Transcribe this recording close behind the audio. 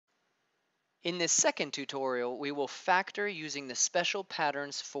In this second tutorial, we will factor using the special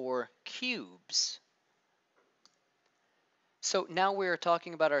patterns for cubes. So now we are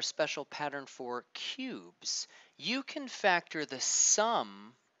talking about our special pattern for cubes. You can factor the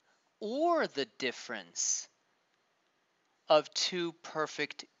sum or the difference of two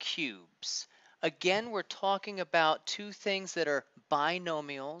perfect cubes. Again, we're talking about two things that are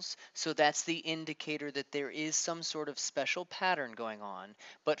binomials, so that's the indicator that there is some sort of special pattern going on.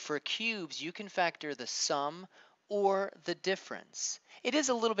 But for cubes, you can factor the sum or the difference. It is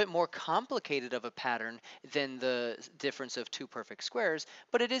a little bit more complicated of a pattern than the difference of two perfect squares,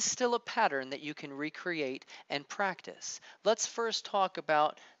 but it is still a pattern that you can recreate and practice. Let's first talk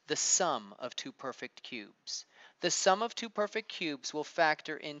about the sum of two perfect cubes. The sum of two perfect cubes will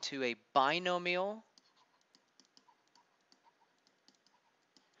factor into a binomial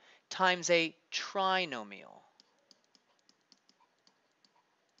times a trinomial.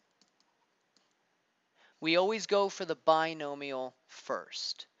 We always go for the binomial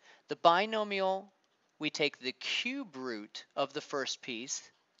first. The binomial, we take the cube root of the first piece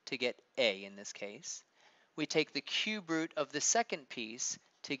to get a in this case. We take the cube root of the second piece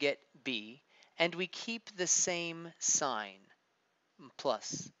to get b, and we keep the same sign,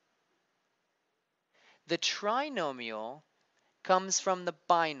 plus. The trinomial comes from the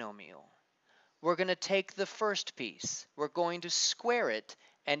binomial. We're going to take the first piece, we're going to square it,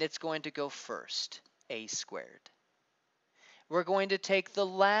 and it's going to go first, a squared. We're going to take the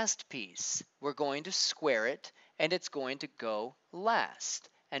last piece, we're going to square it, and it's going to go last.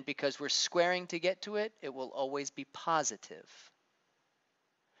 And because we're squaring to get to it, it will always be positive.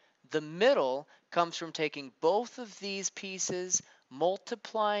 The middle comes from taking both of these pieces,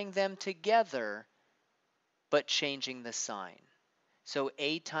 multiplying them together, but changing the sign. So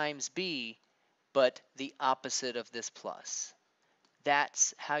a times b, but the opposite of this plus.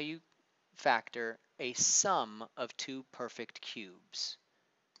 That's how you factor a sum of two perfect cubes.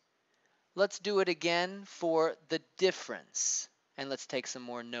 Let's do it again for the difference. And let's take some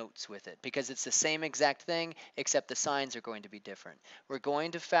more notes with it because it's the same exact thing except the signs are going to be different. We're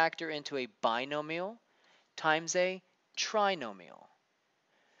going to factor into a binomial times a trinomial.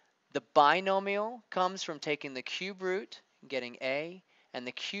 The binomial comes from taking the cube root, getting a, and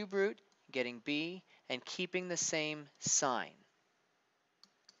the cube root, getting b, and keeping the same sign.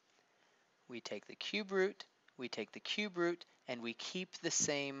 We take the cube root, we take the cube root, and we keep the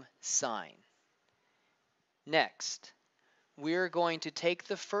same sign. Next, we're going to take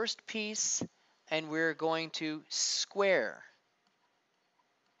the first piece and we're going to square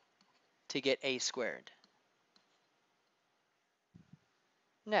to get a squared.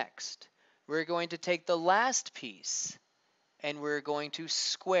 Next, we're going to take the last piece and we're going to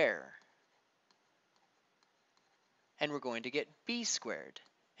square, and we're going to get b squared.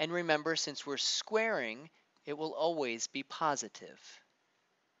 And remember, since we're squaring, it will always be positive.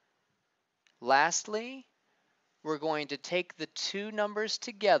 Lastly, we're going to take the two numbers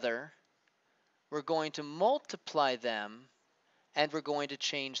together, we're going to multiply them, and we're going to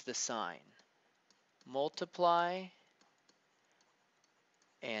change the sign. Multiply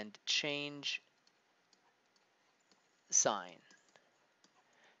and change sign.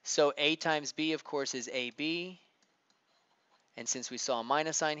 So a times b, of course, is ab. And since we saw a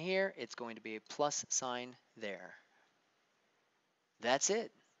minus sign here, it's going to be a plus sign there. That's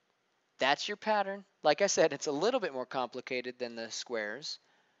it. That's your pattern. Like I said, it's a little bit more complicated than the squares,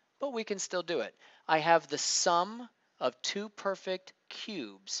 but we can still do it. I have the sum of two perfect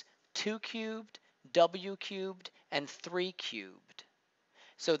cubes, 2 cubed, w cubed, and 3 cubed.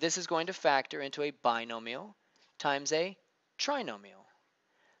 So this is going to factor into a binomial times a trinomial.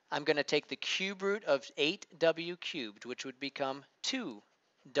 I'm going to take the cube root of 8w cubed, which would become 2w.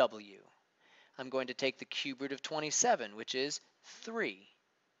 I'm going to take the cube root of 27, which is 3.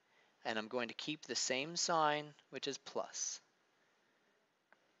 And I'm going to keep the same sign, which is plus.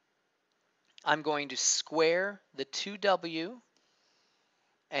 I'm going to square the 2w,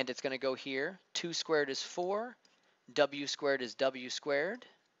 and it's going to go here. 2 squared is 4. W squared is w squared.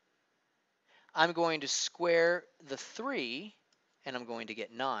 I'm going to square the 3, and I'm going to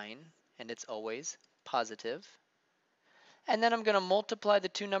get 9, and it's always positive. And then I'm going to multiply the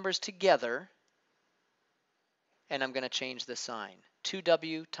two numbers together, and I'm going to change the sign.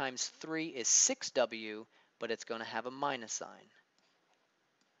 2w times 3 is 6w, but it's going to have a minus sign.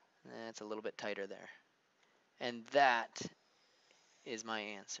 That's a little bit tighter there. And that is my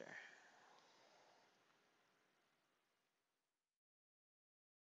answer.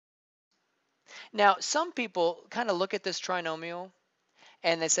 Now, some people kind of look at this trinomial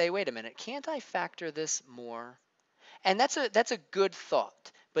and they say, wait a minute, can't I factor this more? And that's a good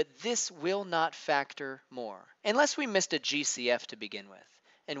thought, But this will not factor more, unless we missed a GCF to begin with,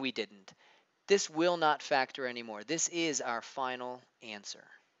 and we didn't. This will not factor anymore. This is our final answer.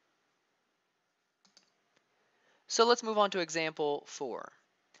 So let's move on to example 4.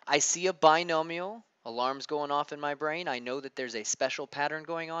 I see a binomial. Alarms going off in my brain. I know that there's a special pattern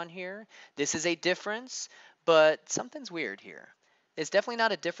going on here. This is a difference, but something's weird here. It's definitely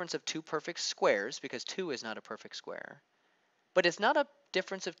not a difference of two perfect squares, because 2 is not a perfect square. But it's not a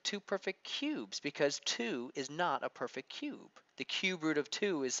difference of two perfect cubes, because 2 is not a perfect cube. The cube root of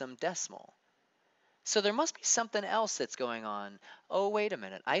 2 is some decimal. So there must be something else that's going on. Oh, wait a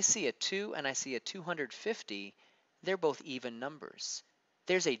minute. I see a 2 and I see a 250. They're both even numbers.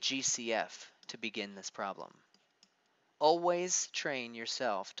 There's a GCF to begin this problem. Always train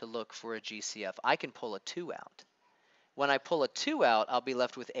yourself to look for a GCF. I can pull a 2 out. When I pull a 2 out, I'll be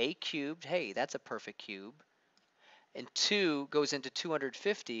left with a cubed. Hey, that's a perfect cube. And 2 goes into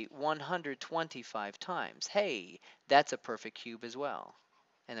 250 125 times. Hey, that's a perfect cube as well.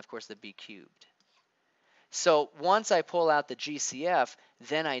 And of course the b cubed. So once I pull out the GCF,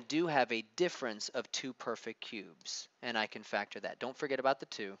 then I do have a difference of two perfect cubes, and I can factor that. Don't forget about the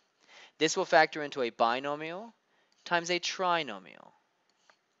 2. This will factor into a binomial times a trinomial.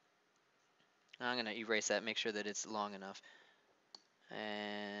 Now I'm going to erase that, make sure that it's long enough.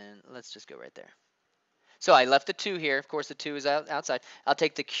 And let's just go right there. So I left the 2 here. Of course, the 2 is outside. I'll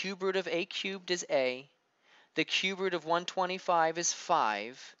take the cube root of a cubed is a. The cube root of 125 is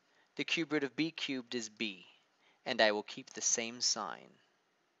 5. The cube root of b cubed is b. And I will keep the same sign.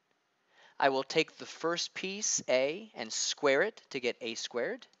 I will take the first piece, a, and square it to get a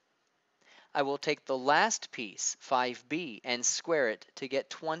squared. I will take the last piece, 5b, and square it to get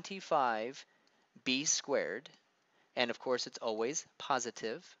 25b squared. And of course, it's always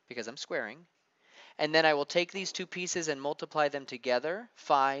positive because I'm squaring. And then I will take these two pieces and multiply them together,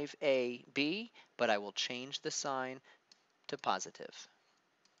 5ab, but I will change the sign to positive.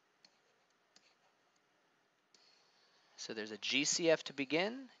 So there's a GCF to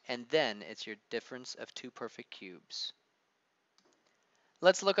begin, and then it's your difference of two perfect cubes.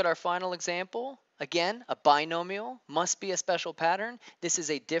 Let's look at our final example. Again, a binomial must be a special pattern. This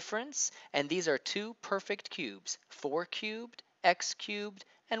is a difference, and these are two perfect cubes, 4 cubed, x cubed,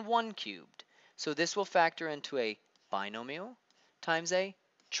 and 1 cubed. So this will factor into a binomial times a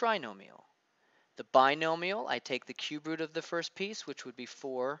trinomial. The binomial, I take the cube root of the first piece, which would be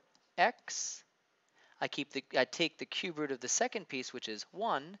 4x. I take the cube root of the second piece, which is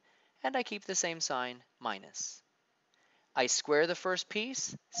 1, and I keep the same sign, minus. I square the first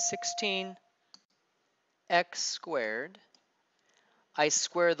piece, 16x squared. I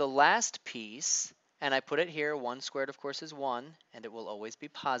square the last piece, and I put it here. 1 squared, of course, is 1, and it will always be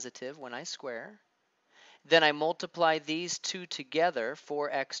positive when I square. Then I multiply these two together.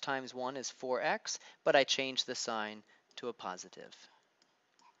 4x times 1 is 4x, but I change the sign to a positive.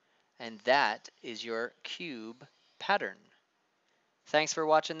 And that is your cube pattern. Thanks for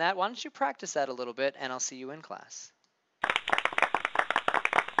watching that. Why don't you practice that a little bit, and I'll see you in class.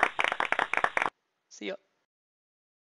 See ya.